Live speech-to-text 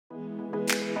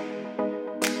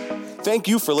Thank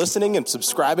you for listening and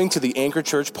subscribing to the Anchor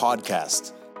Church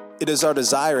podcast. It is our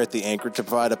desire at the Anchor to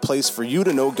provide a place for you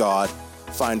to know God,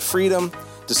 find freedom,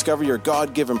 discover your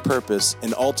God-given purpose,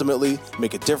 and ultimately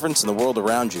make a difference in the world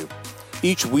around you.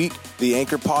 Each week, the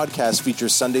Anchor podcast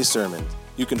features Sunday sermon.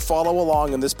 You can follow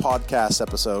along in this podcast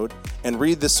episode and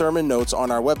read the sermon notes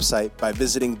on our website by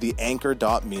visiting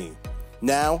theanchor.me.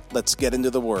 Now, let's get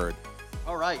into the Word.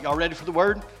 All right, y'all ready for the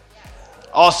Word?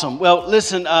 Awesome. Well,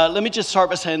 listen, let me just start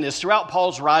by saying this. Throughout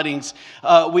Paul's writings,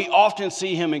 we often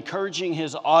see him encouraging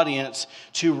his audience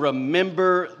to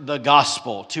remember the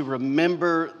gospel,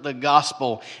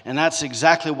 And that's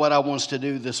exactly what I want us to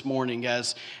do this morning.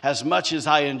 As much as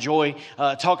I enjoy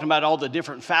talking about all the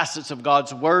different facets of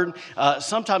God's Word,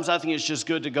 sometimes I think it's just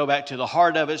good to go back to the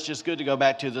heart of it. It's just good to go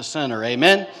back to the center.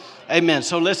 Amen? Amen.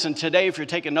 So listen, today, if you're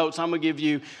taking notes, I'm going to give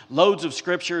you loads of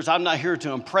scriptures. I'm not here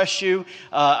to impress you.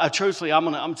 Truthfully, I'm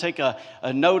going to take a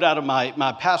note out of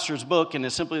my pastor's book, and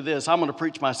it's simply this. I'm going to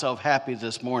preach myself happy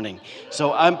this morning.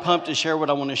 So I'm pumped to share what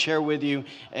I want to share with you,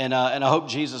 and I hope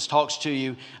Jesus talks to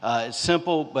you. It's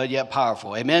simple, but yet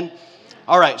powerful. Amen?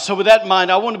 All right, so with that in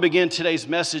mind, I want to begin today's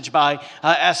message by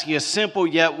asking a simple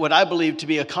yet what I believe to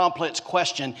be a complex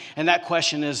question, and that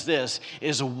question is this,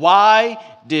 is why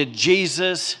did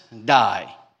Jesus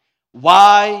die?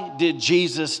 Why did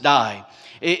Jesus die?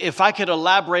 If I could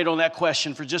elaborate on that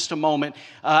question for just a moment,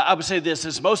 I would say this,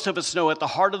 as most of us know, at the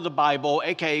heart of the Bible,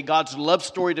 aka God's love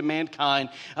story to mankind,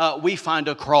 we find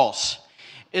a cross.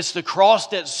 It's the cross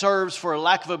that serves, for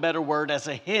lack of a better word, as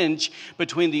a hinge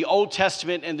between the Old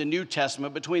Testament and the New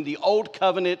Testament, between the Old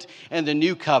Covenant and the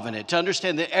New Covenant. To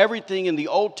understand that everything in the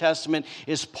Old Testament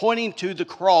is pointing to the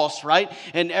cross, right?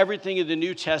 And everything in the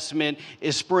New Testament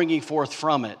is springing forth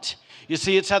from it. You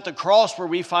see, it's at the cross where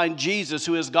we find Jesus,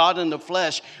 who is God in the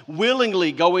flesh,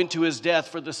 willingly going to his death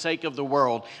for the sake of the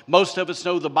world. Most of us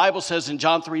know the Bible says in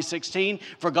John 3:16,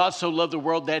 for God so loved the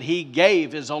world that he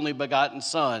gave his only begotten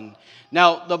Son.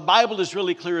 Now, the Bible is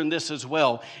really clear in this as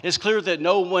well. It's clear that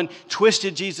no one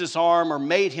twisted Jesus' arm or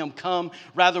made him come.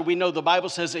 Rather, we know the Bible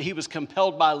says that he was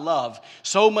compelled by love,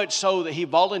 so much so that he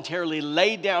voluntarily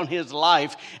laid down his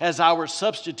life as our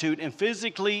substitute and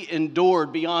physically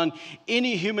endured beyond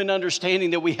any human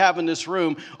understanding that we have in this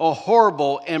room a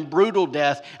horrible and brutal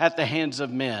death at the hands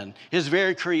of men. His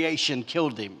very creation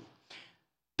killed him.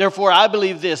 Therefore, I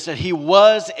believe this, that he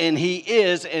was and he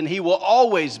is and he will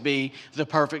always be the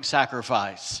perfect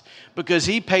sacrifice because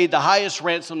he paid the highest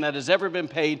ransom that has ever been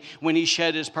paid when he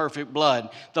shed his perfect blood.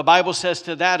 The Bible says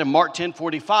to that in Mark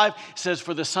 10:45, says,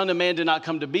 for the Son of Man did not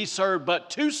come to be served, but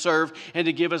to serve and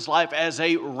to give his life as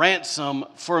a ransom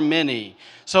for many.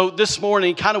 So this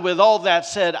morning, kind of with all that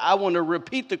said, I want to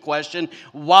repeat the question,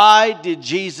 why did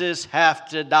Jesus have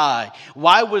to die?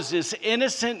 Why was this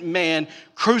innocent man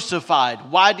crucified?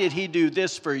 Why did he do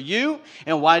this for you?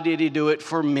 And why did he do it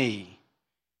for me?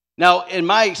 Now, in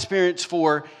my experience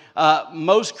for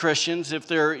most Christians, if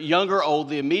they're young or old,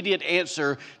 the immediate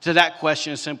answer to that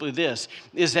question is simply this,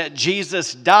 is that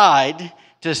Jesus died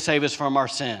to save us from our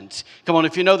sins. Come on,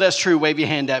 if you know that's true, wave your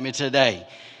hand at me today.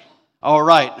 All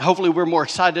right, hopefully we're more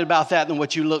excited about that than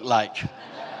what you look like.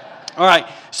 All right,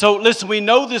 so listen, we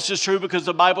know this is true because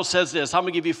the Bible says this. I'm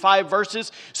going to give you 5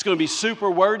 verses. It's going to be super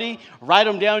wordy. Write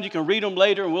them down. You can read them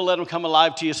later, and we'll let them come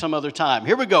alive to you some other time.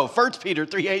 Here we go. 1 Peter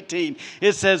 3:18.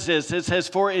 It says this. It says,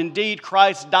 for indeed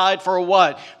Christ died for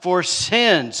what? For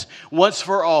sins, once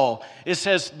for all. It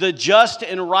says the just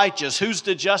and righteous. Who's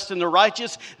the just and the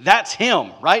righteous? That's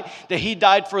him, right? That he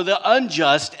died for the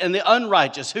unjust and the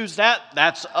unrighteous. Who's that?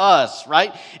 That's us,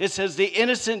 right? It says the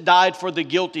innocent died for the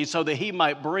guilty so that he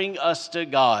might bring us to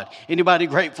God. Anybody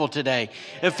grateful today?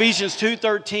 Ephesians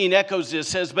 2:13 echoes this,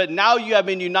 says, but now you have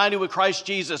been united with Christ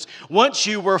Jesus. Once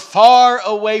you were far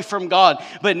away from God,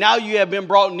 but now you have been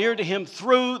brought near to him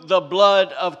through the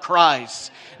blood of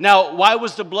Christ. Now, why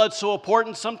was the blood so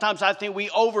important? Sometimes I think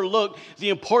we overlook the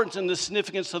importance and the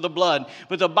significance of the blood.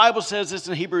 But the Bible says this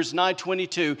in Hebrews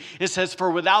 9:22. It says,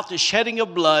 for without the shedding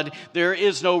of blood, there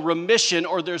is no remission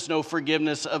or there's no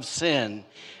forgiveness of sin.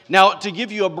 Now, to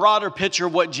give you a broader picture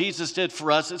of what Jesus did for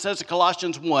us, it says in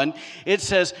Colossians 1, it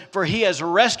says, for he has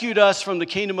rescued us from the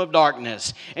kingdom of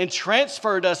darkness and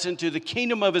transferred us into the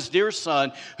kingdom of his dear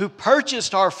Son, who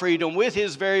purchased our freedom with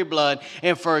his very blood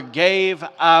and forgave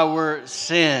our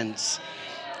sins.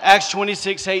 Acts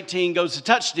 26:18 goes a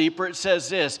touch deeper. It says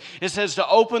this. It says to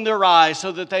open their eyes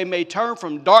so that they may turn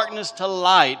from darkness to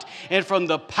light and from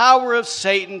the power of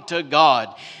Satan to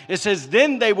God. It says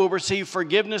then they will receive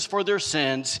forgiveness for their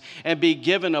sins and be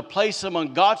given a place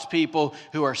among God's people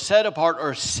who are set apart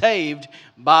or saved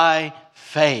by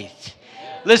faith.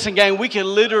 Listen, gang, we can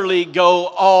literally go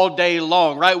all day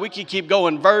long, right? We can keep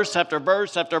going verse after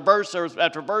verse after verse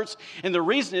after verse. And the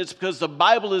reason is because the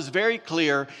Bible is very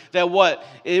clear that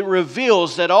it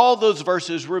reveals that all those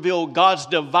verses reveal God's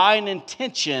divine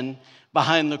intention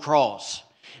behind the cross.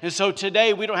 And so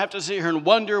today we don't have to sit here and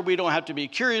wonder. We don't have to be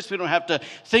curious. We don't have to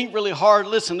think really hard.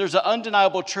 Listen, there's an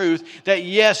undeniable truth that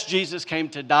yes, Jesus came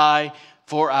to die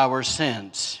for our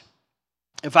sins.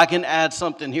 If I can add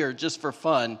something here just for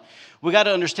fun, we got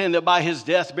to understand that by his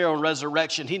death, burial, and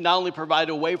resurrection, he not only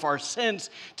provided a way for our sins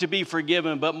to be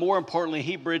forgiven, but more importantly,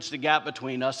 he bridged the gap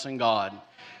between us and God.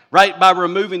 Right? By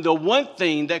removing the one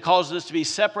thing that caused us to be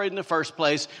separated in the first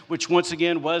place, which once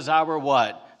again was our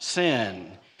what?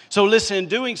 Sin. So listen, in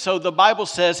doing so, the Bible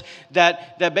says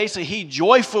that basically he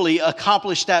joyfully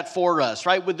accomplished that for us,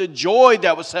 right? With the joy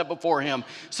that was set before him.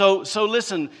 So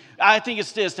listen, I think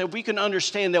it's this, that we can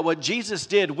understand that what Jesus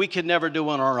did, we could never do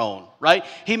on our own, right?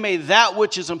 He made that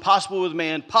which is impossible with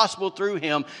man possible through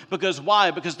him. Because why?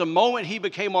 Because the moment he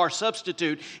became our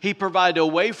substitute, he provided a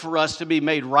way for us to be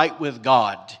made right with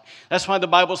God. That's why the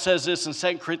Bible says this in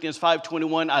 2 Corinthians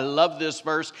 5:21. I love this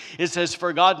verse. It says,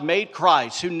 for God made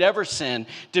Christ, who never sinned,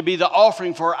 to be the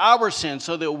offering for our sins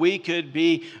so that we could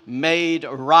be made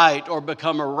right or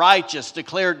become righteous,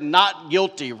 declared not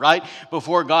guilty, right,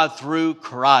 before God through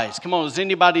Christ. Come on, is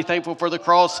anybody thankful for the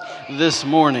cross this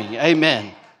morning?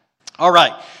 Amen. All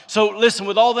right. So listen,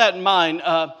 with all that in mind,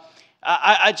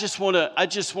 I just want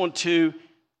to,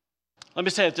 let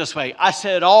me say it this way. I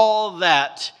said all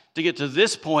that to get to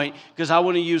this point because I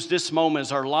want to use this moment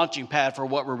as our launching pad for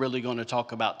what we're really going to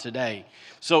talk about today.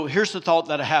 So here's the thought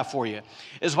that I have for you,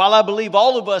 is while I believe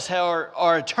all of us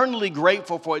are eternally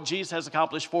grateful for what Jesus has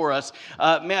accomplished for us,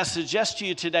 may I suggest to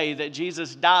you today that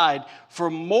Jesus died for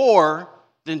more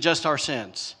than just our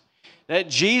sins. That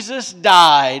Jesus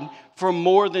died for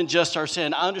more than just our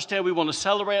sin. I understand we want to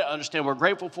celebrate it. I understand we're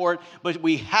grateful for it. But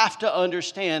we have to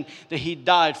understand that he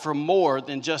died for more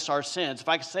than just our sins. If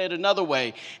I could say it another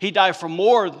way, he died for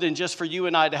more than just for you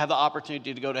and I to have the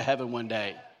opportunity to go to heaven one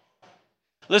day.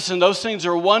 Listen, those things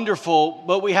are wonderful,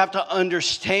 but we have to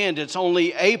understand it's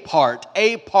only a part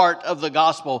of the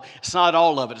gospel. It's not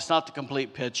all of it. It's not the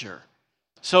complete picture.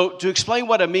 So to explain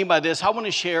what I mean by this, I want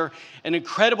to share an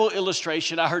incredible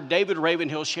illustration I heard David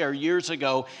Ravenhill share years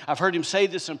ago. I've heard him say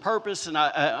this in person,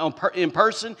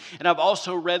 and I've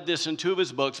also read this in 2 of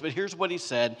his books. But here's what he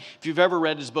said. If you've ever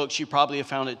read his books, you probably have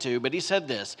found it too. But he said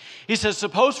this. He says,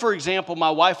 suppose, for example, my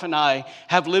wife and I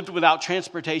have lived without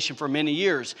transportation for many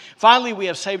years. Finally, we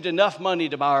have saved enough money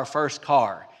to buy our first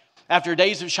car. After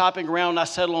days of shopping around, I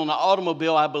settled on an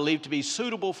automobile I believe to be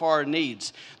suitable for our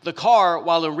needs. The car,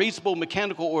 while in reasonable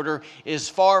mechanical order, is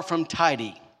far from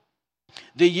tidy.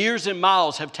 The years and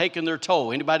miles have taken their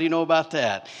toll. Anybody know about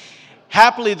that?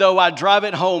 Happily, though, I drive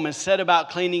it home and set about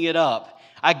cleaning it up.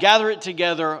 I gather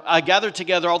together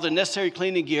all the necessary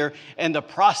cleaning gear, and the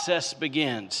process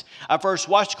begins. I first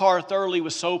wash the car thoroughly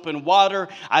with soap and water.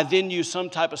 I then use some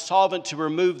type of solvent to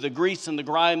remove the grease and the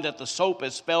grime that the soap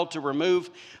has failed to remove.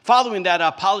 Following that,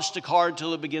 I polish the car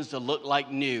until it begins to look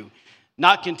like new.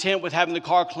 Not content with having the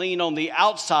car clean on the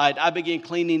outside, I begin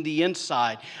cleaning the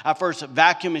inside. I first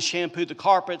vacuum and shampoo the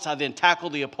carpets. I then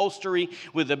tackle the upholstery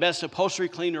with the best upholstery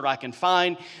cleaner I can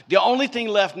find. The only thing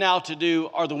left now to do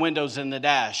are the windows and the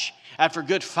dash. After a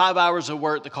good 5 hours of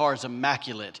work, the car is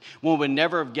immaculate. One would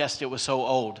never have guessed it was so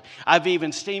old. I've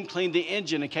even steam cleaned the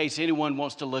engine in case anyone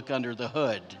wants to look under the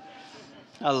hood.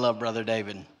 I love Brother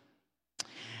David.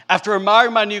 After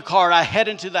admiring my new car, I head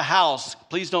into the house,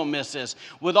 please don't miss this,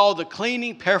 with all the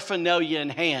cleaning paraphernalia in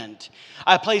hand.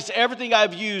 I place everything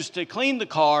I've used to clean the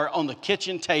car on the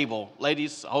kitchen table.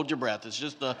 Ladies, hold your breath. It's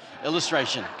just an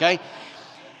illustration, okay?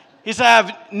 He said, I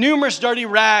have numerous dirty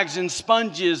rags and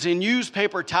sponges and used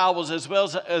paper towels as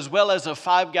well as a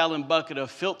 5-gallon bucket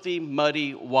of filthy,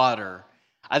 muddy water.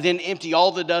 I then empty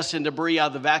all the dust and debris out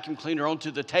of the vacuum cleaner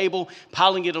onto the table,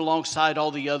 piling it alongside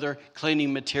all the other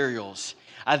cleaning materials.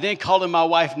 I then called in my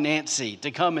wife, Nancy,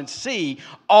 to come and see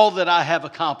all that I have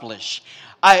accomplished.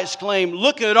 I exclaimed,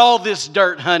 look at all this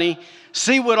dirt, honey.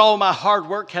 See what all my hard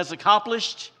work has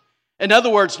accomplished? In other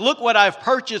words, look what I've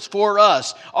purchased for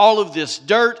us. All of this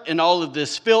dirt and all of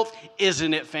this filth.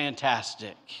 Isn't it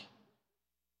fantastic?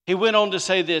 He went on to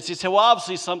say this. He said, well,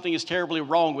 obviously something is terribly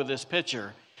wrong with this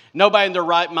picture. Nobody in their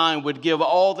right mind would give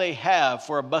all they have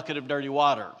for a bucket of dirty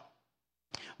water.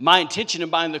 My intention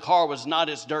in buying the car was not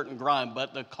its dirt and grime,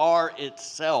 but the car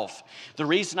itself. The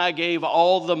reason I gave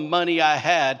all the money I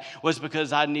had was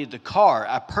because I needed the car.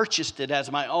 I purchased it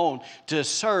as my own to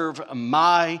serve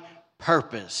my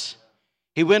purpose.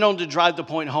 He went on to drive the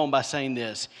point home by saying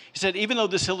this. He said, even though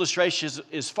this illustration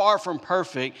is far from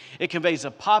perfect, it conveys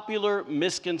a popular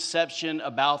misconception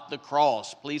about the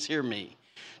cross. Please hear me.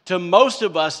 To most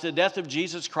of us, the death of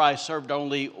Jesus Christ served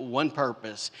only one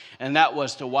purpose, and that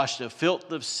was to wash the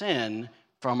filth of sin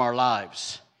from our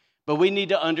lives. But we need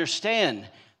to understand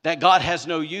that God has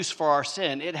no use for our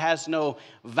sin. It has no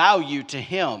value to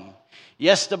Him.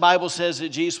 Yes, the Bible says that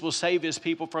Jesus will save His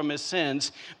people from His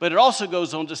sins, but it also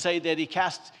goes on to say that He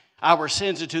casts our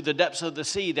sins into the depths of the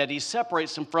sea, that He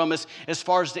separates them from us as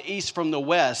far as the east from the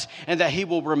west, and that He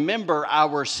will remember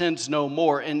our sins no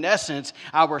more. In essence,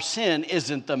 our sin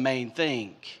isn't the main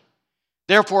thing.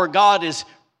 Therefore, God is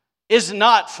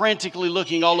not frantically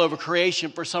looking all over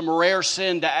creation for some rare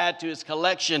sin to add to His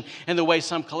collection in the way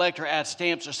some collector adds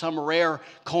stamps or some rare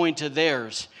coin to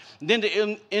theirs. Then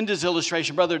to end his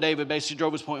illustration, Brother David basically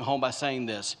drove his point home by saying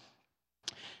this.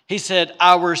 He said,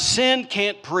 our sin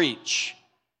can't preach,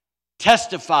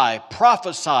 testify,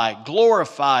 prophesy,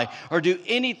 glorify, or do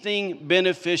anything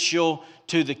beneficial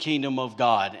to the kingdom of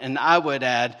God. And I would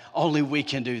add, only we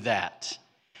can do that.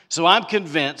 So I'm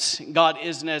convinced God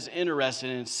isn't as interested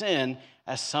in sin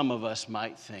as some of us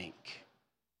might think.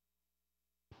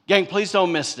 Gang, please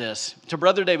don't miss this. To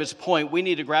Brother David's point, we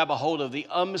need to grab a hold of the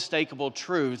unmistakable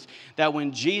truth that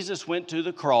when Jesus went to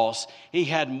the cross, He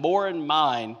had more in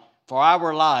mind for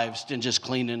our lives than just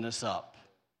cleaning us up.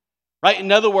 Right?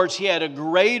 In other words, He had a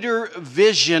greater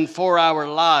vision for our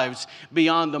lives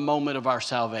beyond the moment of our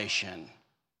salvation.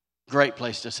 Great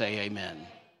place to say amen.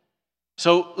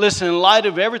 So listen, in light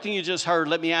of everything you just heard,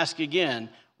 let me ask you again,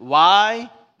 why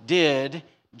did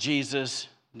Jesus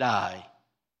die?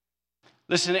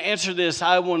 Listen, to answer this,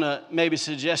 I want to maybe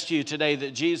suggest to you today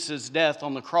that Jesus' death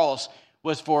on the cross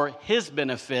was for His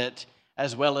benefit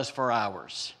as well as for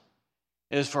ours.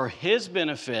 It was for His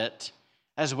benefit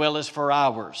as well as for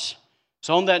ours.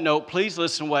 So on that note, please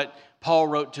listen to what Paul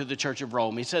wrote to the church of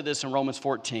Rome. He said this in Romans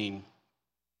 14.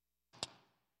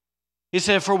 He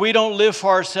said, for we don't live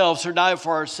for ourselves or die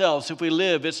for ourselves. If we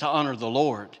live, it's to honor the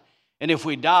Lord. And if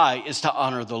we die, it's to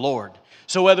honor the Lord.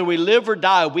 So whether we live or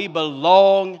die, we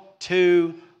belong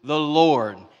to the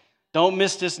Lord. Don't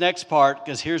miss this next part,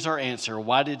 because here's our answer.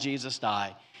 Why did Jesus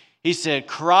die? He said,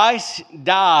 Christ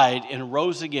died and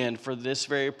rose again for this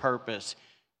very purpose,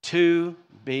 to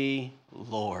be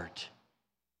Lord.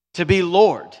 To be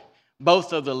Lord,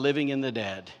 both of the living and the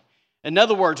dead. In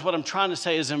other words, what I'm trying to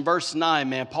say is in verse 9,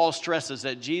 man, Paul stresses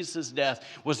that Jesus' death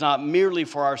was not merely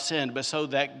for our sin, but so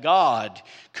that God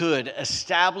could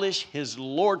establish His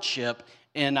lordship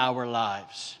in our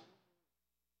lives.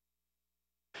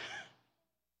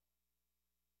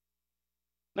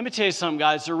 Let me tell you something,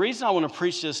 guys. The reason I want to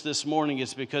preach this morning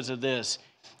is because of this,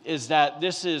 is that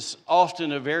this is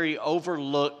often a very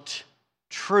overlooked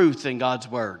truth in God's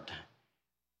Word.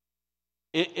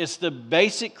 It's the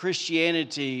basic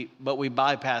Christianity, but we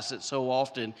bypass it so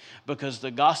often because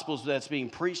the gospel that's being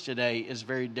preached today is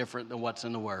very different than what's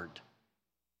in the Word.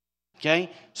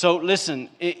 Okay? So listen,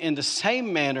 in the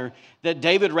same manner that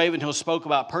David Ravenhill spoke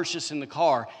about purchasing the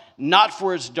car, not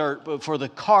for its dirt, but for the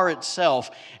car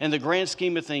itself, in the grand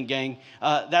scheme of things, gang,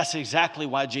 that's exactly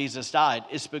why Jesus died.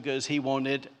 It's because He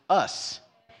wanted us.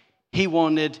 He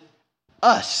wanted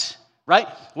us. Right?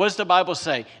 What does the Bible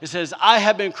say? It says, I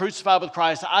have been crucified with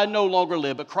Christ. I no longer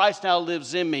live, but Christ now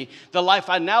lives in me. The life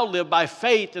I now live by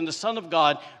faith in the Son of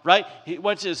God, right?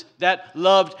 Which is that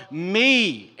loved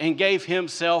me and gave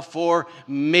Himself for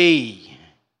me.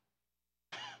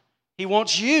 He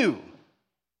wants you,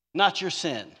 not your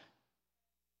sin.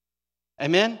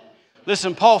 Amen?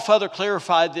 Listen, Paul further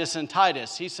clarified this in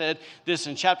Titus. He said this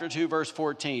in chapter 2, verse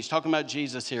 14. He's talking about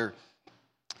Jesus here.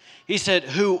 He said,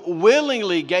 who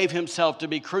willingly gave Himself to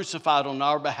be crucified on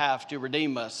our behalf to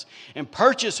redeem us and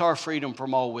purchase our freedom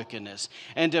from all wickedness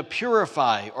and to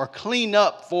purify or clean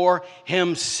up for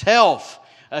Himself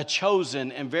a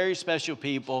chosen and very special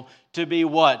people to be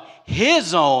what?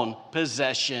 His own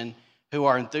possession, who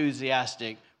are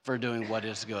enthusiastic for doing what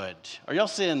is good. Are y'all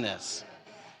seeing this?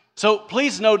 So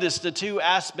please notice the two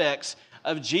aspects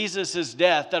of Jesus'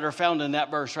 death that are found in that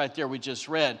verse right there we just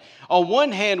read. On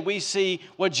one hand, we see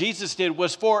what Jesus did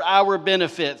was for our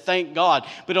benefit, thank God.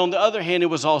 But on the other hand, it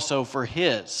was also for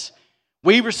His.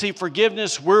 We receive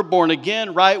forgiveness. We're born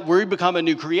again, right? We become a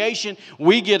new creation.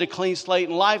 We get a clean slate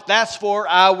in life. That's for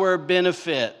our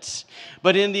benefit.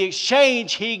 But in the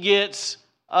exchange, He gets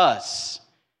us.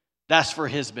 That's for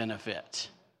His benefit.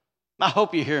 I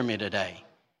hope you hear me today.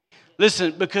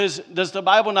 Listen, because does the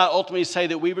Bible not ultimately say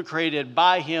that we were created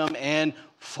by Him and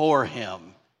for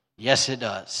Him? Yes, it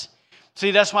does.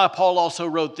 See, that's why Paul also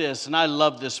wrote this, and I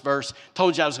love this verse.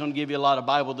 Told you I was going to give you a lot of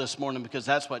Bible this morning because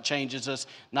that's what changes us,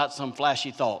 not some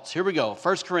flashy thoughts. Here we go,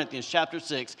 1 Corinthians chapter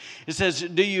 6. It says,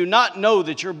 do you not know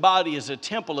that your body is a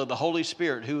temple of the Holy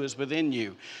Spirit who is within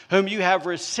you, whom you have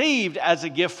received as a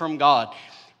gift from God,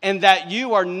 and that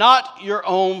you are not your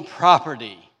own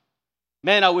property?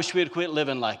 Man, I wish we had quit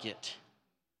living like it.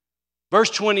 Verse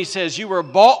 20 says, you were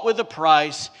bought with a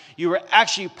price. You were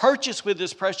actually purchased with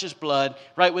this precious blood,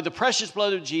 right? With the precious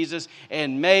blood of Jesus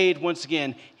and made, once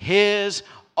again, his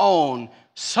own.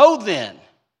 So then,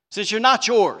 since you're not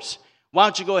yours, why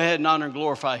don't you go ahead and honor and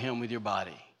glorify him with your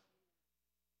body?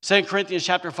 2 Corinthians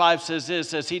chapter 5 says this,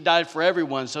 says he died for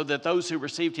everyone so that those who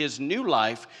received his new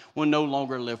life will no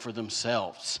longer live for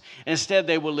themselves. Instead,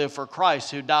 they will live for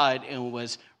Christ who died and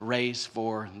was raised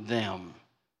for them.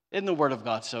 Isn't the word of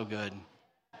God so good?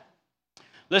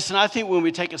 Listen, I think when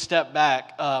we take a step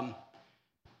back, and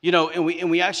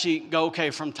we actually go, okay,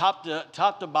 from top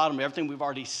to bottom, everything we've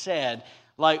already said,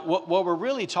 like what we're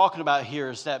really talking about here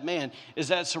is that, man,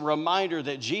 that's a reminder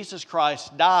that Jesus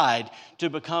Christ died to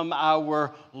become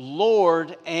our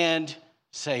Lord and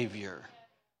Savior.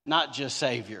 Not just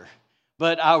Savior,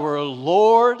 but our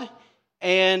Lord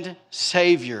and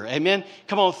Savior. Amen?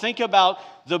 Come on, think about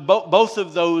both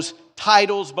of those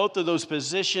titles, both of those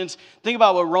positions. Think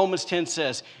about what Romans 10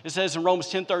 says. It says in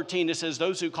Romans 10:13, it says,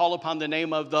 those who call upon the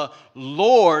name of the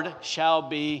Lord shall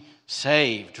be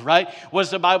saved, right? What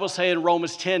does the Bible say in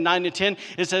Romans 10:9-10?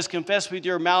 It says, confess with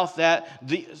your mouth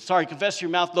confess your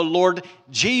mouth the Lord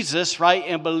Jesus, right?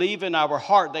 And believe in our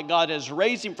heart that God has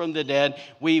raised him from the dead,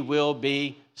 we will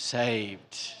be saved.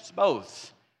 It's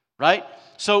both, right?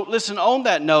 So listen, on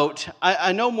that note,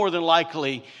 I know more than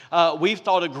likely we've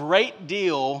thought a great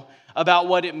deal about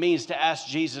what it means to ask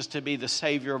Jesus to be the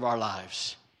Savior of our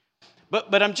lives.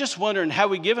 But I'm just wondering, have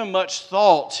we given much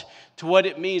thought to what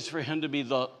it means for him to be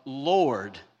the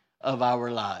Lord of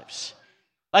our lives?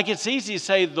 Like, it's easy to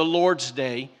say the Lord's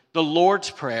Day, the Lord's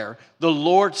Prayer, the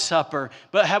Lord's Supper,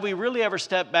 but have we really ever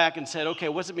stepped back and said, okay,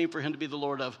 what does it mean for him to be the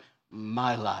Lord of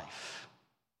my life?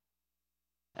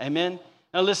 Amen?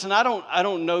 Now listen, I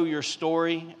don't know your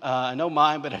story. I know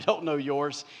mine, but I don't know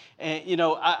yours. And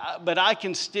but I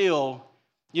can still,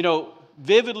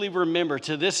 vividly remember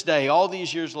to this day, all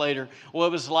these years later, what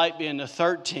it was like being a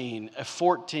 13, a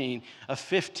 14, a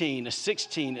 15, a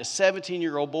 16, a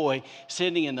 17-year-old boy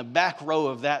sitting in the back row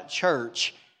of that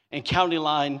church in County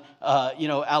Line,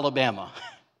 Alabama,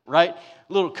 right?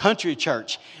 Little country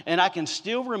church. And I can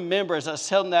still remember as I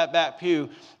sat in that back pew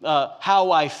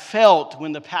how I felt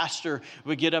when the pastor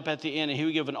would get up at the end and he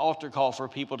would give an altar call for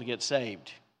people to get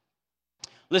saved.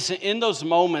 Listen, in those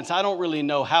moments, I don't really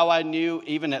know how I knew,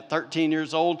 even at 13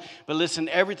 years old, but listen,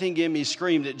 everything in me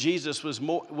screamed that Jesus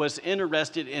was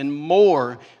interested in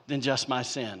more than just my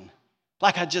sin.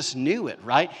 Like I just knew it,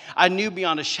 right? I knew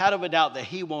beyond a shadow of a doubt that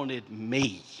he wanted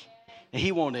me.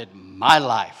 He wanted my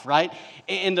life, right?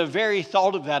 And the very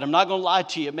thought of that, I'm not going to lie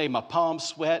to you, it made my palms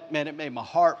sweat, man, it made my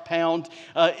heart pound.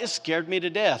 It scared me to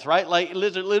death, right? Like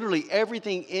literally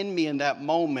everything in me in that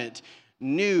moment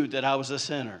knew that I was a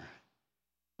sinner,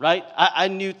 right? I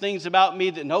knew things about me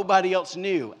that nobody else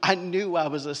knew. I knew I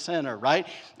was a sinner, right?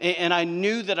 And I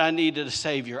knew that I needed a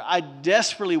Savior. I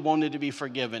desperately wanted to be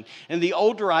forgiven. And the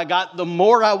older I got, the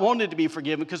more I wanted to be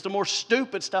forgiven because the more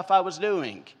stupid stuff I was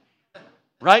doing.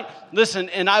 Right? Listen,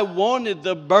 and I wanted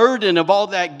the burden of all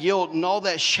that guilt and all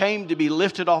that shame to be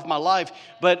lifted off my life.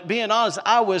 But being honest,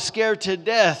 I was scared to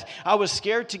death. I was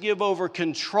scared to give over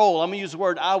control. I'm going to use the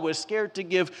word, I was scared to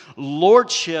give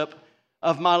lordship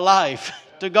of my life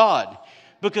to God.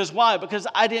 Because why? Because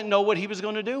I didn't know what he was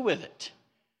going to do with it.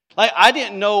 Like, I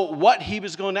didn't know what he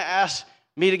was going to ask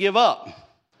me to give up.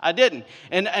 I didn't.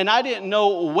 And I didn't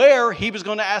know where he was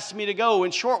going to ask me to go. In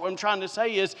short, what I'm trying to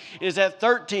say is at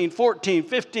 13, 14,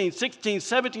 15, 16,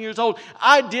 17 years old,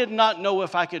 I did not know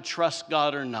if I could trust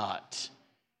God or not.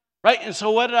 Right? And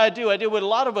so what did I do? I did what a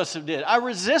lot of us have did. I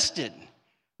resisted.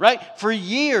 Right? For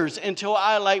years until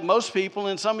I, like most people,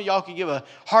 and some of y'all could give a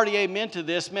hearty amen to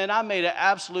this, man, I made an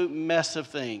absolute mess of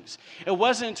things. It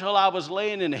wasn't until I was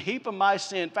laying in a heap of my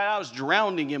sin, in fact, I was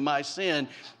drowning in my sin,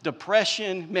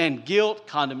 depression, man, guilt,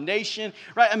 condemnation,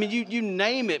 right? I mean, you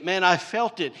name it, man, I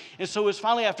felt it. And so it was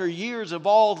finally after years of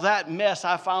all that mess,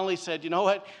 I finally said, you know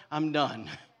what? I'm done.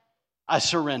 I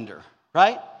surrender,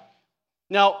 right?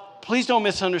 Now, please don't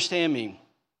misunderstand me.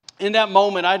 In that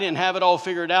moment, I didn't have it all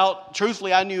figured out.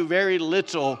 Truthfully, I knew very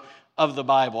little of the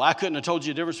Bible. I couldn't have told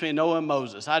you the difference between Noah and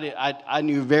Moses. I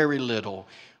knew very little.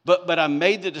 But I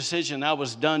made the decision I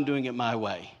was done doing it my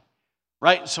way.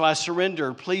 Right? So I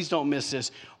surrendered. Please don't miss this.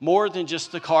 More than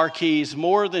just the car keys,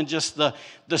 more than just the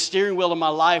steering wheel of my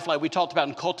life, like we talked about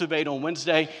in Cultivate on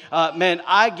Wednesday. Man,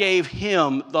 I gave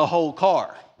him the whole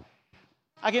car.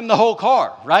 I gave him the whole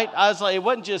car, right? I was like, it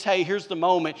wasn't just, hey, here's the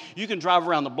moment. You can drive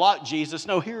around the block, Jesus.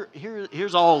 No,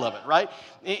 here's all of it, right?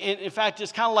 In fact,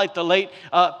 it's kind of like the late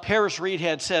Paris Reed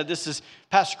had said. This is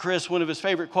Pastor Chris, one of his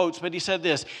favorite quotes, but he said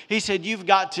this. He said, you've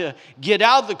got to get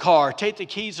out of the car, take the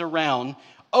keys around,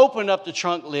 open up the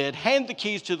trunk lid, hand the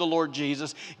keys to the Lord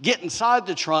Jesus, get inside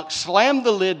the trunk, slam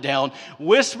the lid down,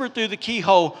 whisper through the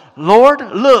keyhole, Lord,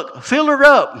 look, fill her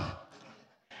up.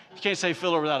 You can't say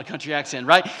fill her without a country accent,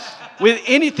 right? With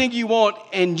anything you want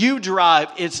and you drive,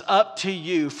 it's up to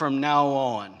you from now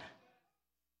on.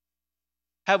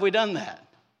 Have we done that?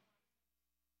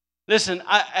 Listen,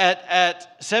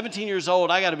 at 17 years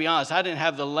old, I got to be honest, I didn't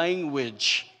have the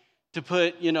language to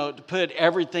put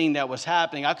everything that was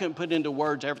happening. I couldn't put into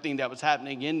words everything that was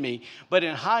happening in me. But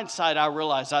in hindsight, I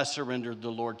realized I surrendered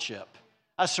the lordship.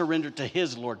 I surrendered to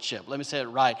his lordship. Let me say it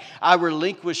right. I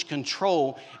relinquished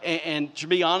control. And to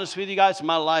be honest with you guys,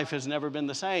 my life has never been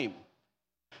the same.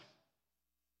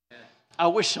 I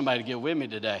wish somebody would get with me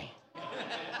today.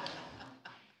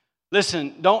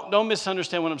 Listen, don't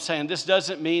misunderstand what I'm saying. This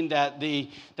doesn't mean that the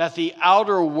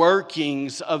outer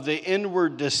workings of the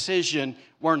inward decision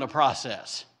weren't a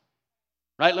process.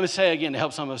 Right? Let me say it again to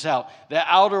help some of us out. The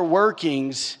outer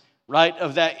workings, right,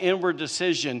 of that inward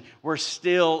decision were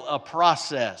still a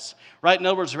process. Right? In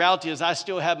other words, the reality is I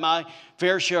still have my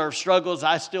fair share of struggles.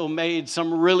 I still made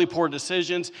some really poor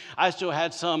decisions. I still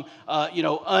had some,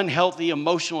 unhealthy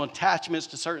emotional attachments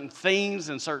to certain things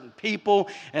and certain people.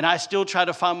 And I still try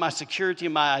to find my security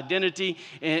and my identity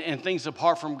in things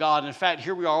apart from God. In fact,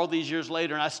 here we are all these years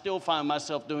later, and I still find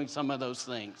myself doing some of those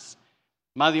things.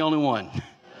 Am I the only one?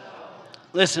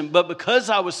 Listen, but because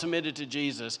I was submitted to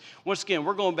Jesus, once again,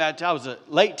 we're going back to, I was a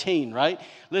late teen, right?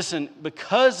 Listen,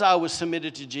 because I was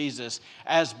submitted to Jesus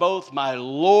as both my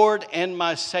Lord and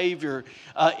my Savior,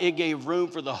 it gave room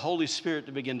for the Holy Spirit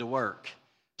to begin to work.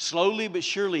 Slowly but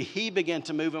surely, He began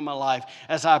to move in my life.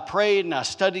 As I prayed and I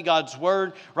studied God's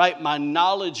Word, right, my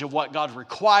knowledge of what God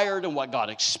required and what God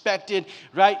expected,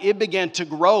 right, it began to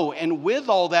grow. And with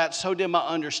all that, so did my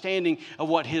understanding of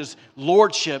what His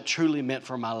Lordship truly meant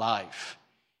for my life.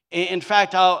 In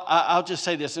fact, I'll just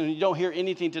say this, and you don't hear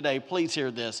anything today, please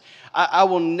hear this. I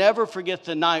will never forget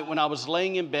the night when I was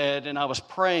laying in bed and I was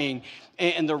praying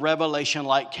and the revelation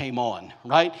light came on,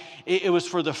 right? It was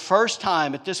for the first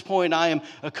time. At this point, I am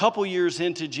a couple years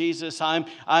into Jesus.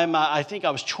 I think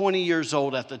I was 20 years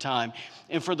old at the time.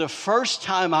 And for the first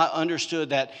time, I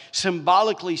understood that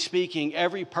symbolically speaking,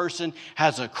 every person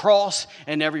has a cross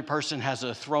and every person has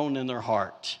a throne in their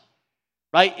heart.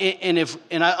 Right?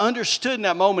 And I understood in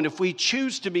that moment, if we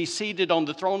choose to be seated on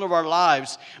the throne of our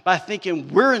lives by thinking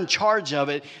we're in charge of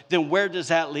it, then where does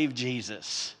that leave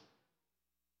Jesus?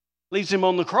 Leaves him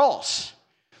on the cross.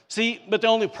 See, but the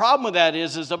only problem with that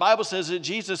is the Bible says that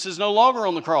Jesus is no longer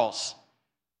on the cross.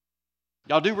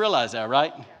 Y'all do realize that,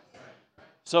 right?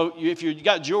 So if you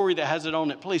got jewelry that has it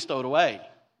on it, please throw it away.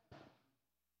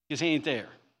 Because he ain't there.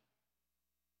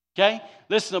 Okay?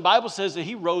 Listen, the Bible says that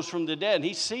he rose from the dead and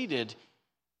he's seated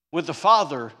with the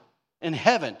Father in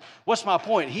heaven. What's my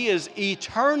point? He is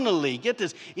eternally, get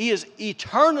this, he is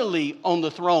eternally on the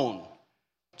throne.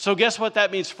 So guess what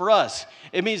that means for us?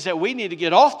 It means that we need to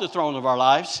get off the throne of our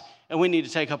lives and we need to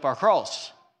take up our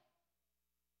cross.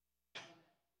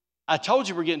 I told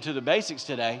you we're getting to the basics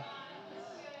today.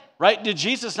 Right? Did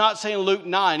Jesus not say in Luke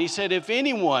 9, he said, if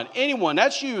anyone,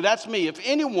 that's you, that's me, if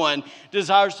anyone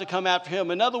desires to come after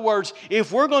him. In other words,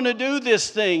 if we're going to do this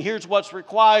thing, here's what's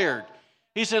required.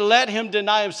 He said, let him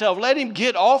deny himself. Let him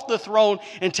get off the throne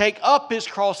and take up his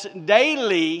cross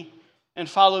daily and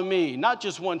follow me. Not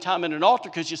just one time in an altar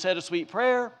because you said a sweet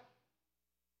prayer.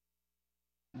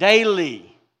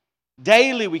 Daily.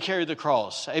 Daily we carry the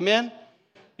cross. Amen?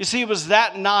 You see, it was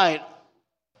that night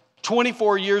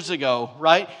 24 years ago,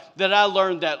 right, that I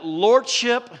learned that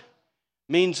lordship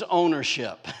means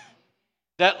ownership.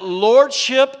 That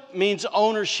lordship means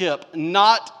ownership,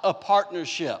 not a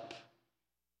partnership.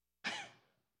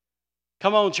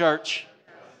 Come on, church.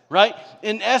 Right?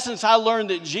 In essence, I learned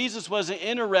that Jesus wasn't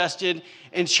interested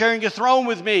in sharing a throne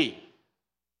with me.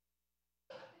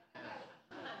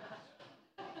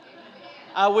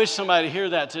 I wish somebody would hear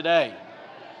that today.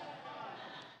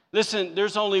 Listen,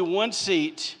 there's only one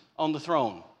seat on the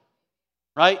throne,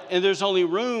 right? And there's only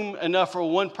room enough for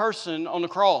one person on the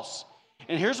cross.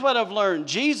 And here's what I've learned.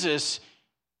 Jesus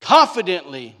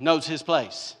confidently knows his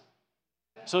place.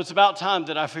 So it's about time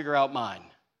that I figure out mine.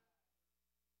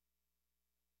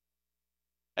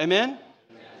 Amen?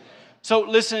 So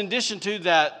listen, in addition to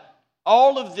that,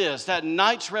 all of this, that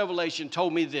night's revelation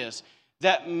told me this,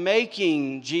 that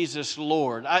making Jesus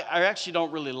Lord, I actually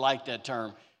don't really like that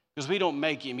term because we don't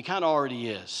make him. He kind of already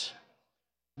is.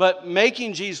 But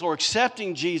making Jesus Lord,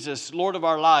 accepting Jesus Lord of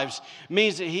our lives,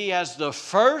 means that he has the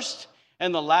first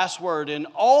and the last word in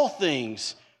all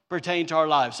things pertain to our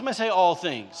lives. Somebody say all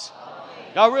things.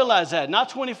 Y'all realize that. Not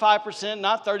 25%,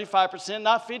 not 35%,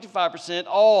 not 55%,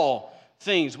 all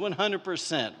things,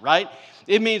 100%, right?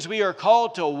 It means we are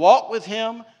called to walk with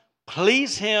him,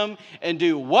 please him, and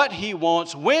do what he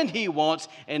wants, when he wants,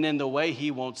 and in the way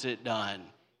he wants it done.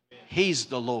 He's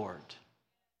the Lord.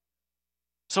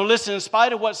 So listen, in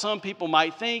spite of what some people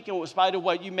might think, and in spite of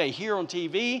what you may hear on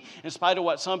TV, in spite of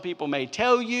what some people may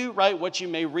tell you, right, what you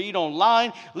may read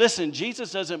online, listen,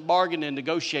 Jesus doesn't bargain and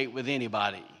negotiate with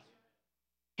anybody.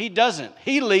 He doesn't.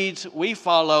 He leads, we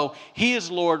follow. He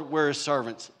is Lord, we're his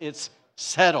servants. It's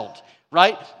settled,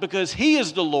 right? Because he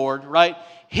is the Lord, right?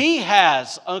 He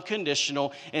has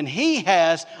unconditional and he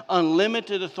has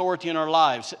unlimited authority in our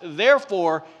lives.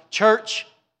 Therefore, church,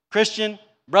 Christian,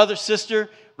 brother, sister,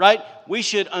 right? We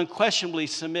should unquestionably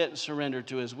submit and surrender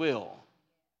to his will.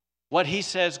 What he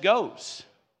says goes.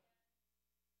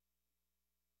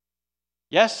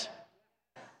 Yes?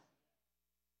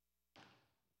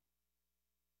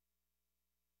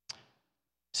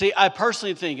 See, I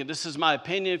personally think, and this is my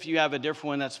opinion, if you have a different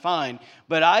one, that's fine,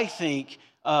 but I think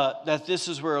that this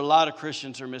is where a lot of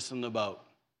Christians are missing the boat.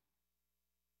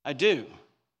 I do.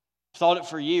 Thought it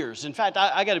for years. In fact,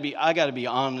 I got to be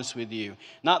honest with you.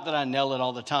 Not that I nail it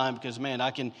all the time, because man, I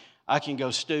can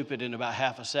go stupid in about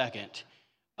half a second.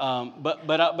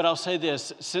 But I'll say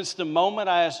this: since the moment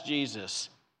I asked Jesus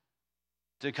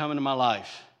to come into my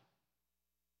life,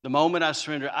 the moment I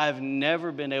surrendered, I've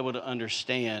never been able to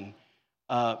understand,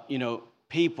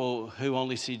 people who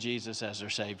only see Jesus as their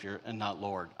Savior and not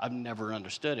Lord. I've never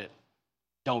understood it.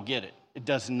 Don't get it. It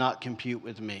does not compute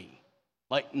with me,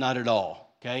 like not at all.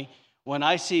 Okay, when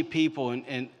I see people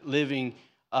and living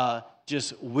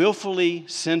just willfully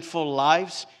sinful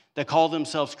lives that call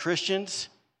themselves Christians,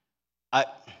 I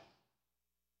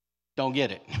don't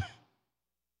get it.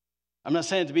 I'm not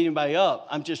saying to beat anybody up.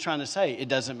 I'm just trying to say it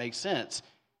doesn't make sense.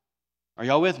 Are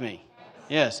y'all with me?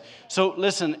 Yes. So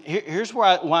listen, here's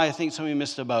why I think some of you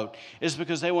missed the boat. It's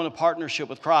because they want a partnership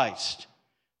with Christ.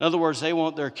 In other words, they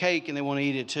want their cake and they want to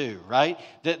eat it too, right?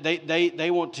 They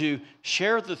want to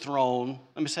share the throne.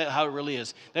 Let me say how it really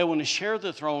is. They want to share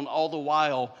the throne all the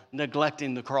while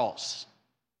neglecting the cross.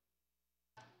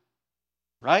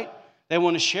 Right? They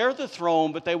want to share the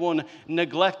throne, but they want to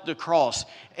neglect the cross.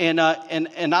 And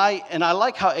I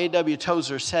like how A.W.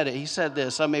 Tozer said it. He said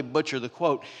this. I may butcher the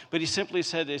quote, but he simply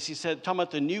said this. He said, talking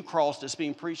about the new cross that's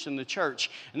being preached in the church.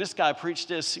 And this guy preached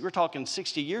this, we're talking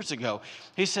 60 years ago.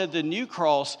 He said the new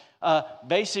cross,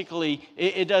 basically,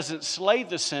 it doesn't slay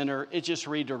the sinner. It just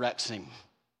redirects him.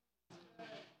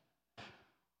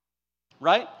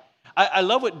 Right? I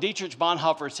love what Dietrich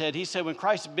Bonhoeffer said. He said when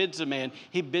Christ bids a man,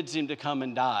 he bids him to come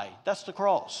and die. That's the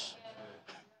cross.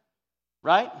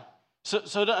 Right?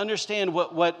 So to understand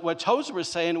what Tozer was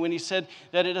saying when he said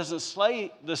that it doesn't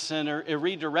slay the sinner, it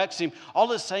redirects him,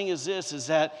 all it's saying is this, is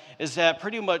that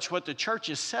pretty much what the church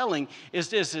is selling is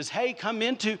this, is hey, come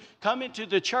into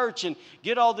the church and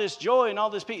get all this joy and all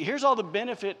this peace. Here's all the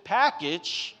benefit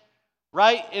package,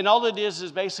 right? And all it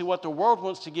is basically what the world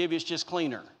wants to give you is just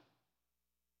cleaner.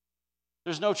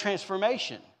 There's no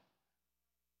transformation.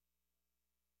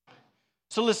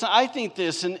 So listen, I think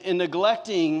this, in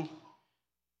neglecting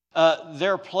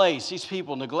their place, these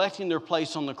people neglecting their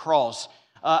place on the cross,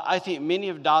 I think many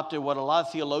have adopted what a lot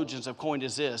of theologians have coined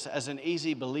as this, as an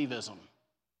easy believism.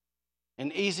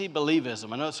 An easy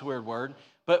believism. I know it's a weird word,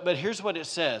 but here's what it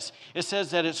says. It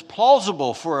says that it's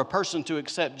plausible for a person to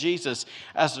accept Jesus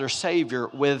as their Savior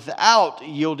without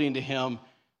yielding to Him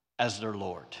as their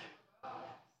Lord.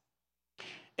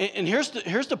 And here's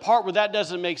the part where that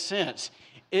doesn't make sense.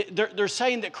 They're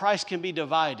saying that Christ can be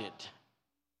divided.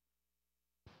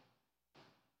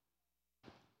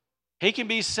 He can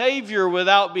be Savior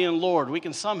without being Lord. We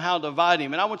can somehow divide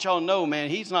Him. And I want y'all to know, man,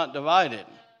 He's not divided.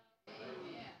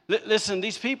 Listen,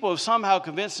 these people have somehow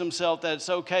convinced themselves that it's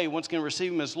okay once going to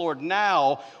receive Him as Lord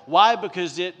now. Why?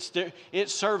 Because it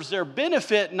serves their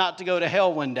benefit not to go to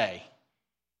hell one day.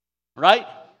 Right?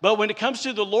 But when it comes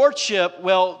to the Lordship,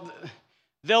 well,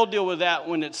 they'll deal with that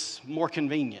when it's more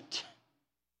convenient.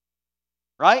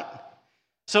 Right?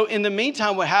 So in the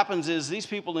meantime, what happens is these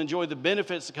people enjoy the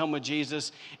benefits that come with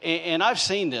Jesus. And I've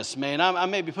seen this, man. I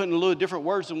may be putting a little different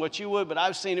words than what you would, but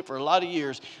I've seen it for a lot of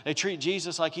years. They treat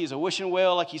Jesus like he's a wishing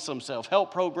well, like he's some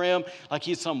self-help program, like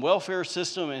he's some welfare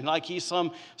system, and like he's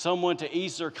someone to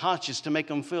ease their conscience to make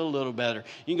them feel a little better.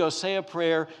 You can go say a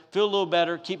prayer, feel a little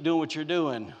better, keep doing what you're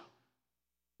doing.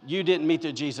 You didn't meet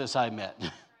the Jesus I met.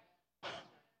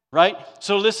 Right?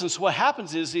 So listen, so what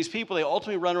happens is these people, they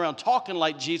ultimately run around talking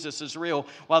like Jesus is real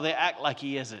while they act like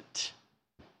he isn't.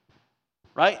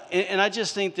 Right? And I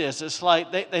just think this. It's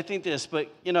like they think this, but,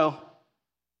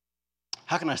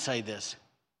 how can I say this?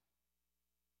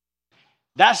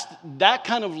 That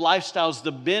kind of lifestyle is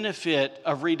the benefit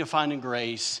of redefining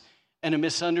grace and a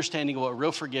misunderstanding of what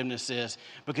real forgiveness is,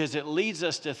 because it leads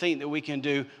us to think that we can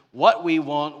do what we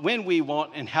want, when we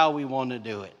want, and how we want to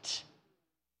do it.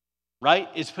 Right?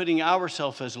 It's putting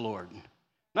ourselves as Lord. I'm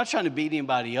not trying to beat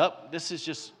anybody up. This is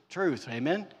just truth.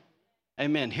 Amen?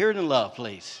 Amen. Hear it in love,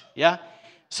 please. Yeah?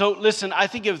 So listen, I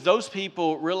think if those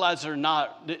people realize they're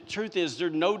not, the truth is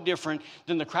they're no different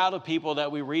than the crowd of people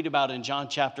that we read about in John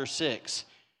chapter 6.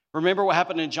 Remember what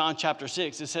happened in John chapter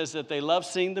 6. It says that they love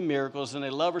seeing the miracles and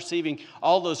they love receiving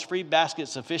all those free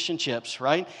baskets of fish and chips,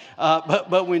 right?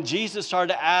 But when Jesus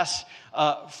started to ask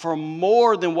for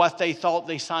more than what they thought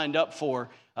they signed up for,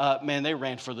 man, they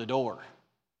ran for the door,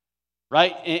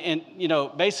 right? And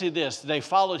basically this, they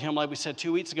followed him, like we said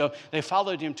 2 weeks ago, they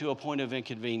followed him to a point of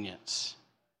inconvenience,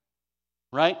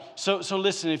 right? So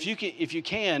listen, if you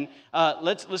can,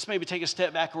 let's maybe take a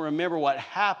step back and remember what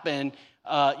happened,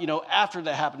 after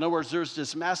that happened. In other words, there's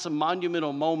this massive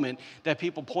monumental moment that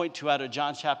people point to out of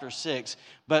John chapter 6,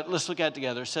 but let's look at it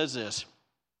together. It says this,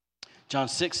 John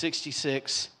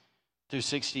 6:66 through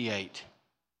 68.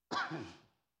 It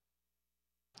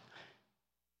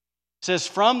says,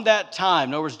 from that time,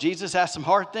 in other words, Jesus asked some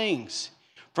hard things.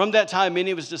 From that time,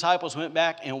 many of his disciples went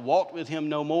back and walked with him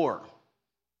no more.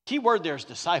 Key word there is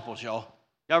disciples, y'all.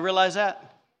 Y'all realize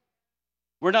that?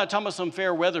 We're not talking about some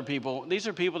fair weather people. These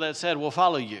are people that said, we'll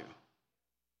follow you.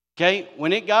 Okay?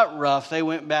 When it got rough, they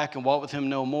went back and walked with him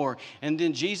no more. And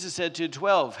then Jesus said to the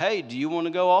 12, hey, do you want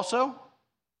to go also?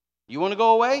 You want to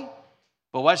go away?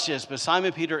 But watch this. But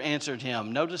Simon Peter answered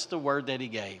him. Notice the word that he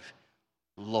gave.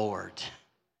 Lord.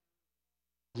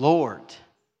 Lord.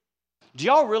 Do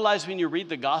y'all realize when you read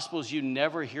the Gospels, you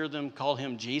never hear them call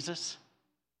him Jesus?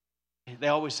 They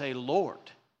always say Lord,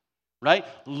 right?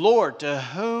 Lord, to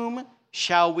whom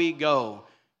shall we go?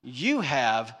 You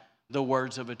have the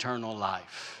words of eternal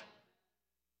life.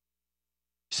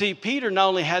 See, Peter not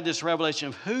only had this revelation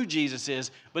of who Jesus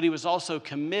is, but he was also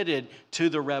committed to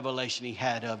the revelation he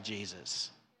had of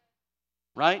Jesus,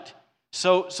 right?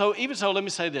 So even so, let me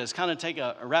say this, kind of take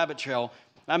a rabbit trail.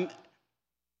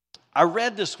 I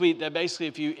read this week that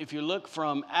basically if you look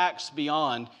from Acts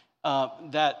beyond,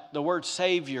 that the word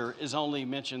Savior is only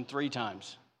mentioned 3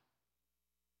 times.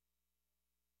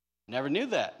 Never knew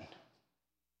that.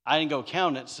 I didn't go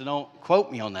count it, so don't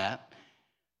quote me on that.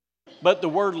 But the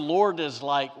word Lord is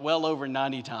like well over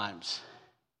 90 times.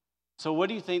 So what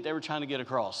do you think they were trying to get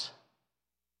across?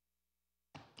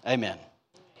 Amen.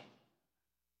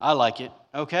 I like it.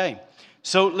 Okay.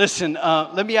 So listen,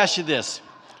 let me ask you this.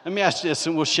 Let me ask you this,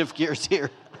 and we'll shift gears here.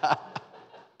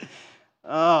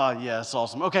 Oh, yeah, that's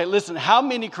awesome. Okay, listen, how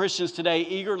many Christians today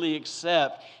eagerly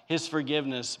accept his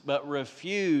forgiveness but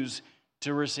refuse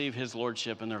to receive his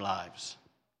lordship in their lives?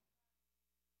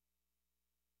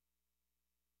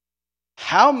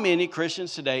 How many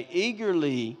Christians today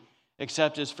eagerly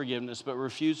accept his forgiveness but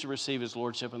refuse to receive his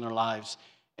lordship in their lives?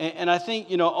 And I think,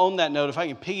 on that note, if I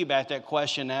can piggyback that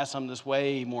question and ask something that's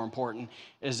way more important,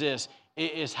 is this.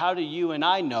 Is how do you and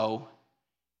I know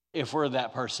if we're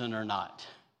that person or not?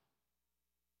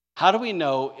 How do we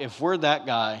know if we're that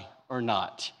guy or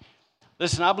not?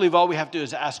 Listen, I believe all we have to do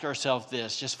is ask ourselves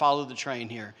this. Just follow the train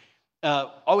here.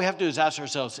 All we have to do is ask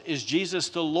ourselves, is Jesus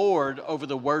the Lord over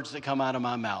the words that come out of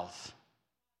my mouth?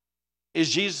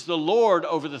 Is Jesus the Lord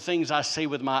over the things I say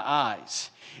with my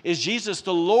eyes? Is Jesus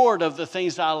the Lord of the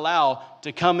things I allow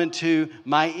to come into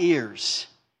my ears?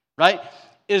 Right?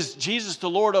 Is Jesus the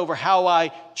Lord over how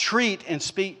I treat and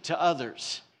speak to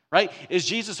others? Right? Is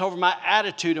Jesus over my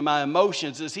attitude and my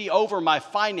emotions? Is he over my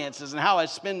finances and how I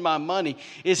spend my money?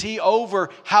 Is he over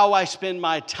how I spend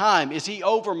my time? Is he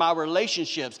over my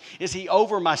relationships? Is he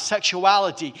over my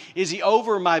sexuality? Is he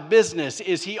over my business?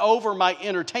 Is he over my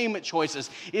entertainment choices?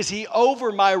 Is he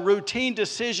over my routine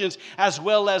decisions as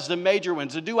well as the major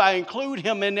ones? Or do I include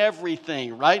him in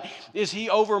everything, right? Is he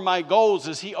over my goals?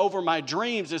 Is he over my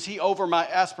dreams? Is he over my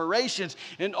aspirations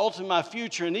and ultimately my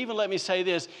future? And even let me say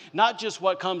this, not just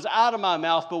what comes comes out of my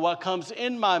mouth, but what comes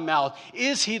in my mouth.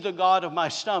 Is he the God of my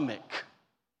stomach?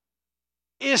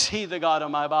 Is he the God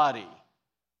of my body?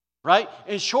 Right?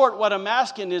 In short, what I'm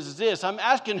asking is this. I'm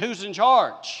asking who's in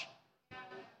charge.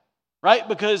 Right?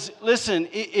 Because, listen,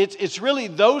 it's really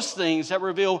those things that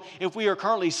reveal if we are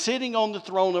currently sitting on the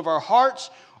throne of our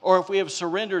hearts or if we have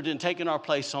surrendered and taken our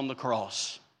place on the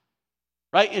cross.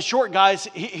 Right? In short, guys,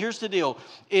 here's the deal.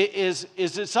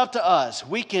 It's up to us.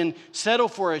 We can settle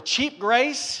for a cheap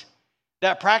grace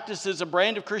that practices a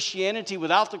brand of Christianity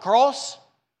without the cross,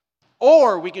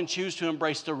 or we can choose to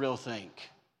embrace the real thing.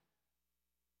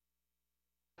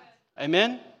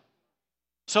 Amen?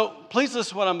 So please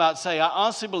listen to what I'm about to say. I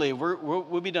honestly believe,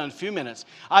 we'll be done in a few minutes.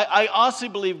 I honestly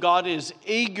believe God is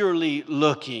eagerly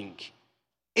looking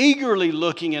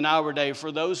in our day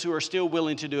for those who are still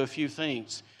willing to do a few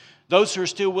things. Those who are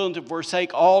still willing to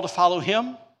forsake all to follow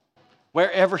Him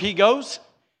wherever He goes.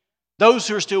 Those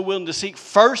who are still willing to seek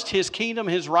first His kingdom,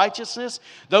 His righteousness.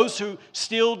 Those who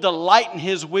still delight in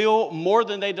His will more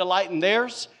than they delight in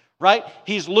theirs. Right?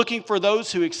 He's looking for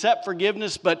those who accept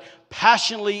forgiveness but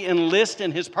passionately enlist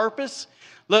in His purpose.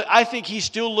 Look, I think He's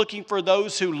still looking for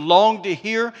those who long to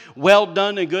hear, well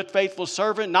done and good faithful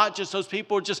servant, not just those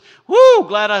people who are just, whoo,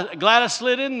 glad I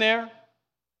slid in there.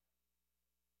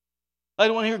 I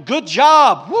want to hear, good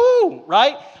job, woo,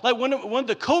 right? Like one of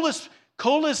the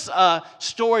coolest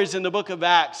stories in the book of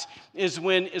Acts is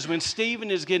when Stephen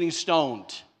is getting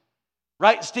stoned.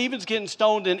 Right? Stephen's getting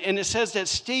stoned, and it says that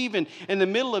Stephen, in the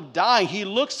middle of dying, he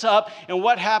looks up, and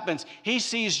what happens? He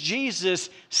sees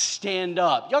Jesus stand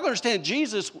up. Y'all understand,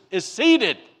 Jesus is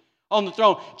seated on the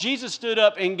throne. Jesus stood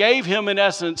up and gave him, in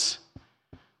essence,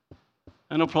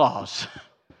 an applause.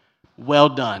 Well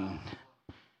done.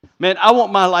 Man, I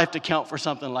want my life to count for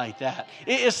something like that.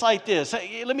 It's like this.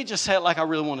 Let me just say it like I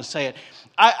really want to say it.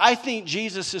 I think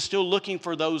Jesus is still looking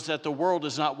for those that the world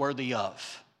is not worthy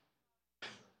of.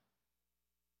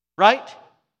 Right?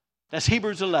 That's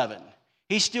Hebrews 11.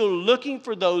 He's still looking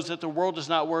for those that the world is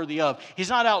not worthy of. He's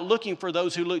not out looking for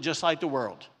those who look just like the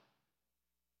world.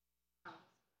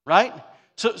 Right?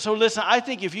 So listen, I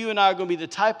think if you and I are going to be the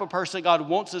type of person God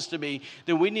wants us to be,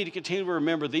 then we need to continue to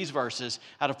remember these verses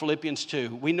out of Philippians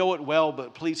 2. We know it well,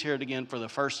 but please hear it again for the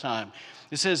first time.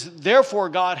 It says, Therefore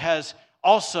God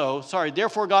also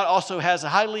has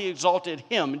highly exalted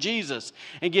Him, Jesus,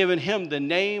 and given Him the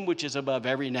name which is above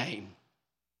every name.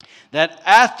 That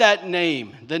at that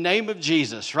name, the name of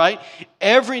Jesus, right,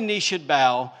 every knee should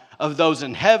bow, of those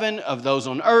in heaven, of those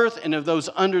on earth, and of those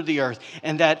under the earth,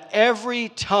 and that every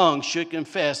tongue should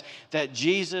confess that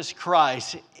Jesus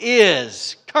Christ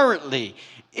currently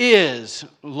is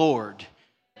Lord,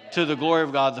 to the glory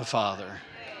of God the Father.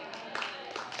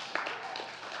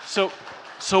 So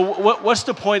what's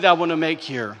the point that I want to make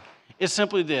here? It's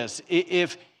simply this.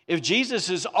 If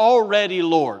Jesus is already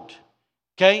Lord,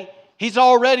 okay, He's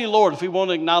already Lord if we want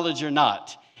to acknowledge or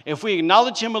not. If we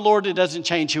acknowledge Him as Lord, it doesn't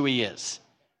change who He is.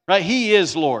 Right? He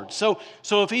is Lord. So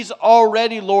if He's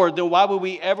already Lord, then why would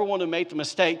we ever want to make the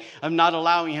mistake of not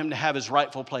allowing Him to have His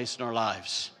rightful place in our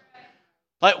lives?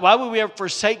 Like, why would we ever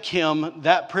forsake Him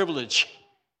that privilege?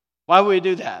 Why would we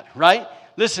do that? Right?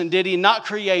 Listen, did He not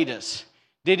create us?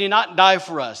 Did He not die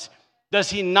for us? Does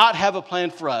He not have a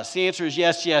plan for us? The answer is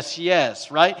yes, yes,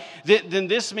 yes, right? Then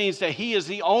this means that He is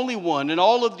the only one in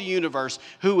all of the universe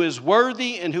who is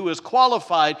worthy and who is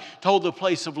qualified to hold the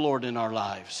place of Lord in our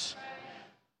lives.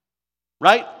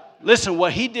 Right? Listen,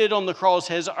 what He did on the cross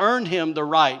has earned Him the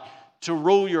right to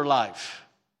rule your life,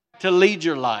 to lead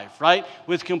your life, right?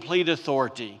 With complete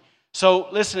authority. So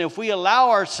listen, if we allow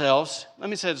ourselves, let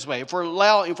me say it this way, if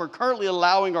we're currently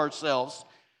allowing ourselves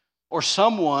or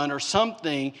someone or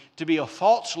something to be a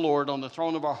false Lord on the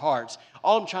throne of our hearts,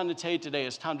 all I'm trying to tell you today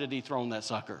is time to dethrone that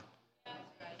sucker.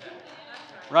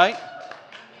 Right?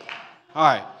 All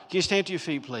right. Can you stand to your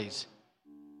feet, please?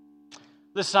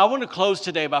 Listen, I want to close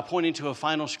today by pointing to a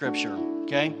final scripture,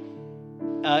 okay?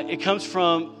 It comes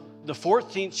from the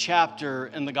 14th chapter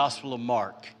in the Gospel of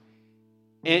Mark.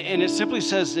 And it simply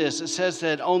says this. It says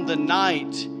that on the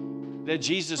night that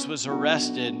Jesus was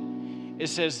arrested, it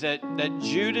says that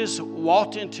Judas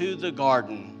walked into the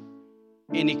garden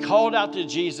and he called out to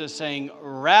Jesus saying,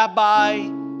 Rabbi,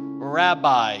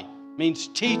 Rabbi, means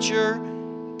teacher,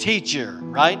 teacher,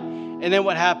 right? And then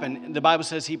what happened? The Bible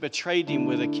says he betrayed him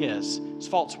with a kiss. It's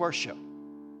false worship,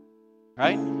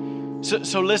 right?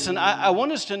 So listen, I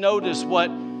want us to notice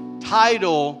what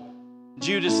title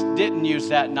Judas didn't use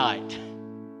that night.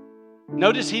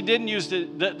 Notice he didn't use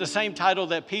the same title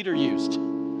that Peter used.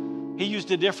 He used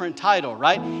a different title,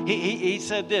 right? He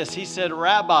said this. He said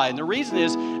Rabbi. And the reason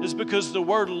is because the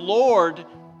word Lord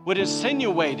would have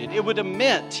insinuated, it would have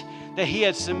meant that he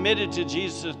had submitted to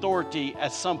Jesus' authority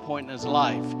at some point in his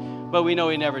life. But we know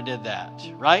he never did that,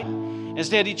 right?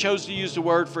 Instead, he chose to use the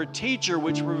word for teacher,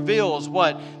 which reveals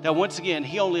what? That once again,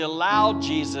 he only allowed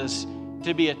Jesus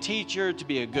to be a teacher, to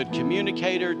be a good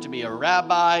communicator, to be a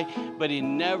rabbi, but he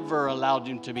never allowed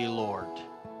him to be Lord.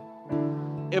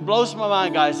 It blows my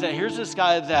mind, guys, that here's this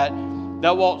guy that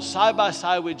walked side by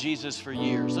side with Jesus for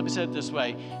years. Let me say it this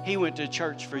way. He went to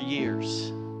church for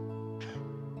years,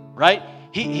 right?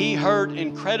 He heard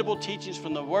incredible teachings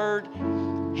from the Word.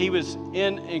 He was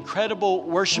in incredible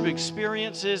worship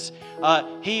experiences.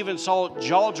 He even saw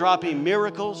jaw-dropping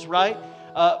miracles, right?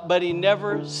 But he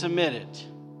never submitted.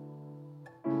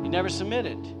 He never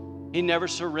submitted. He never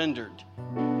surrendered.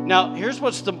 Now, here's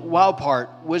what's the wild part.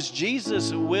 Was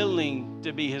Jesus willing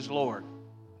to be his Lord?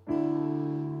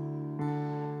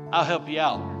 I'll help you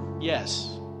out.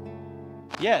 Yes.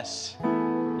 Yes.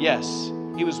 Yes.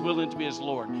 He was willing to be his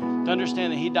Lord. To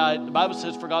understand that he died, the Bible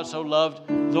says, for God so loved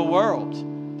the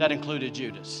world. That included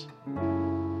Judas.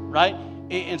 Right?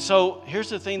 And so, here's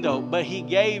the thing though. But he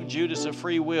gave Judas a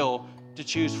free will to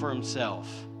choose for himself.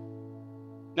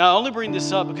 Now, I only bring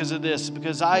this up because of this.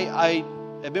 Because I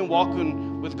have been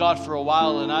walking with God for a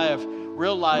while, and I have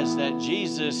realized that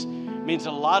Jesus means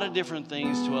a lot of different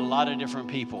things to a lot of different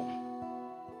people.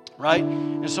 Right?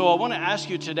 And so I want to ask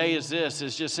you today is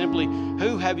just simply,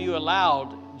 who have you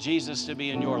allowed Jesus to be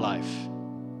in your life?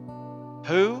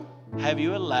 Who have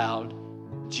you allowed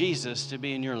Jesus to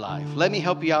be in your life? Let me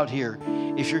help you out here.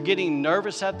 If you're getting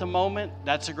nervous at the moment,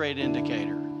 that's a great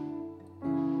indicator.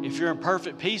 If you're in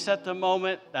perfect peace at the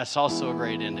moment, that's also a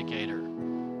great indicator.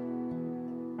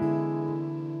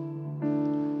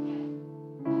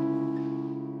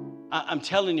 I'm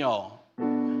telling y'all,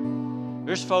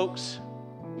 there's folks,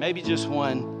 maybe just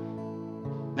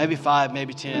one, maybe 5,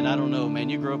 maybe 10, I don't know, man.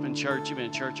 You grew up in church, you've been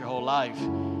in church your whole life,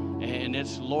 and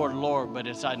it's Lord, Lord, but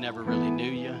it's I never really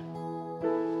knew you.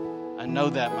 I know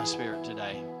that in my spirit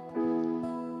today.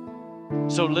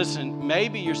 So listen,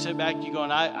 maybe you're sitting back, you're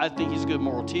going, I think he's a good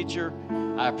moral teacher.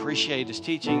 I appreciate his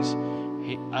teachings.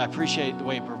 I appreciate the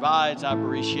way he provides. I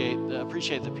appreciate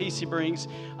the peace he brings.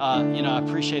 I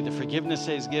appreciate the forgiveness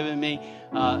that he's given me.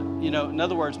 In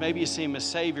other words, maybe you see him as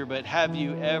Savior, but have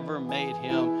you ever made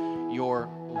him your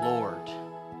Lord?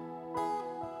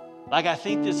 Like, I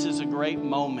think this is a great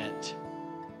moment.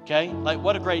 Okay? Like,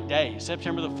 what a great day.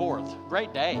 September the 4th.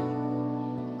 Great day.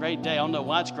 Great day. I don't know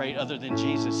why it's great other than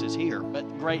Jesus is here, but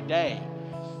great day.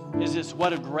 Is this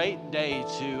what a great day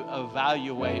to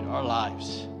evaluate our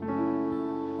lives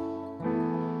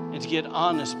and to get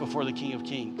honest before the King of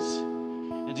Kings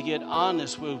and to get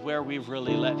honest with where we've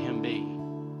really let him be.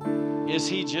 Is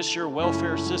he just your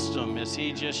welfare system? Is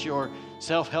he just your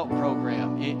self-help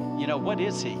program? What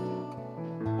is he?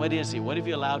 What is he? What have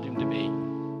you allowed him to be?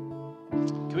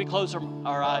 Can we close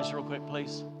our eyes real quick,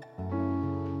 please?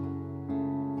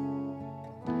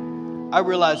 I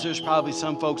realize there's probably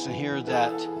some folks in here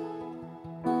that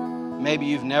maybe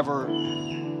you've never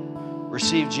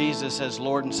received Jesus as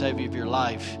Lord and Savior of your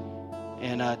life.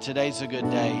 And today's a good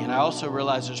day. And I also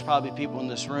realize there's probably people in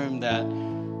this room that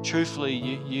truthfully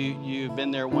you've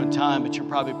been there one time, but you're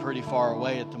probably pretty far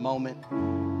away at the moment.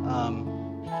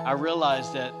 I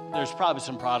realize that there's probably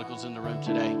some prodigals in the room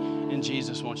today, and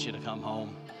Jesus wants you to come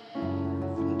home.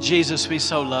 Jesus, we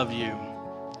so love you.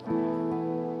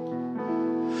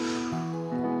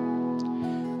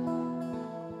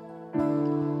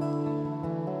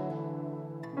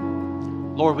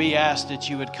 Lord, we ask that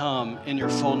you would come in your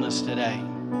fullness today,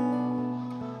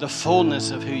 the fullness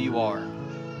of who you are.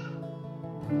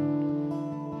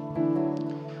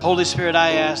 Holy Spirit,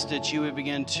 I ask that you would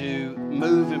begin to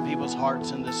move in people's hearts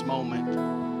in this moment.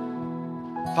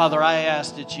 Father, I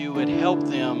ask that you would help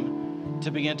them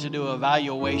to begin to do an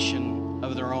evaluation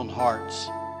of their own hearts.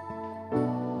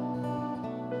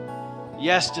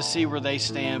 Yes, to see where they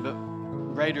stand, but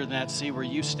greater than that, see where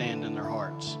you stand in their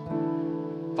hearts.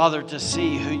 Father, to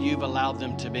see who you've allowed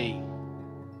them to be,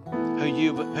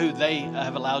 who they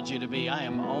have allowed you to be. I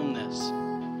am on this.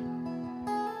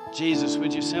 Jesus,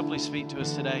 would you simply speak to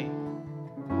us today?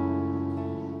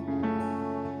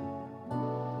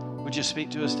 Would you speak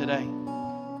to us today?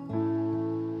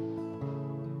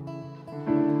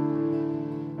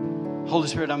 Holy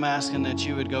Spirit, I'm asking that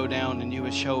you would go down and you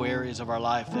would show areas of our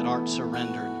life that aren't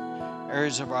surrendered,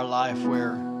 areas of our life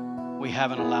where we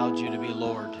haven't allowed you to be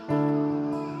Lord.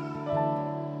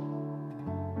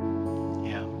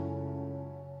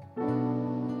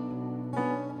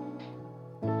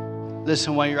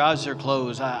 Listen, while your eyes are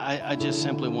closed, I just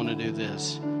simply want to do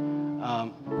this.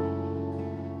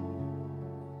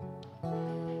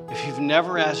 If you've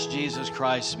never asked Jesus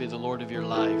Christ to be the Lord of your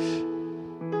life,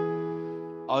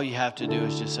 all you have to do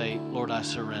is just say, Lord, I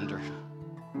surrender.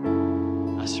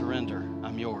 I surrender.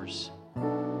 I'm yours.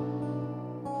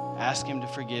 Ask him to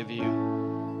forgive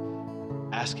you.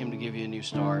 Ask him to give you a new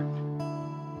start.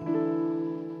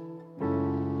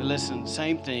 But listen,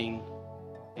 same thing.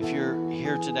 If you're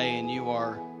here today and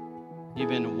you've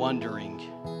been wondering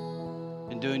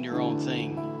and doing your own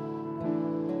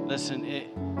thing, listen,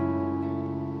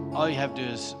 all you have to do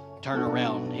is turn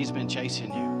around. He's been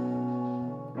chasing you.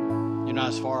 You're not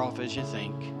as far off as you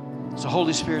think. So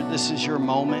Holy Spirit, this is your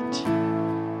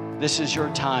moment. This is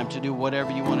your time to do whatever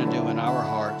you want to do in our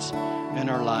hearts, in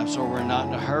our lives. Lord, we're not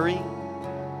in a hurry.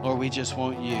 Lord, we just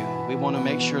want you. We want to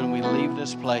make sure when we leave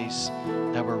this place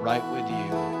that we're right with you.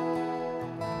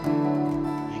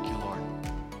 Thank you, Lord.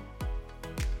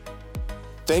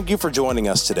 Thank you for joining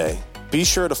us today. Be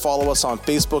sure to follow us on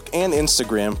Facebook and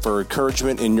Instagram for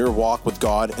encouragement in your walk with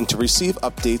God and to receive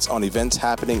updates on events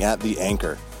happening at The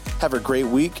Anchor. Have a great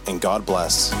week and God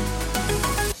bless.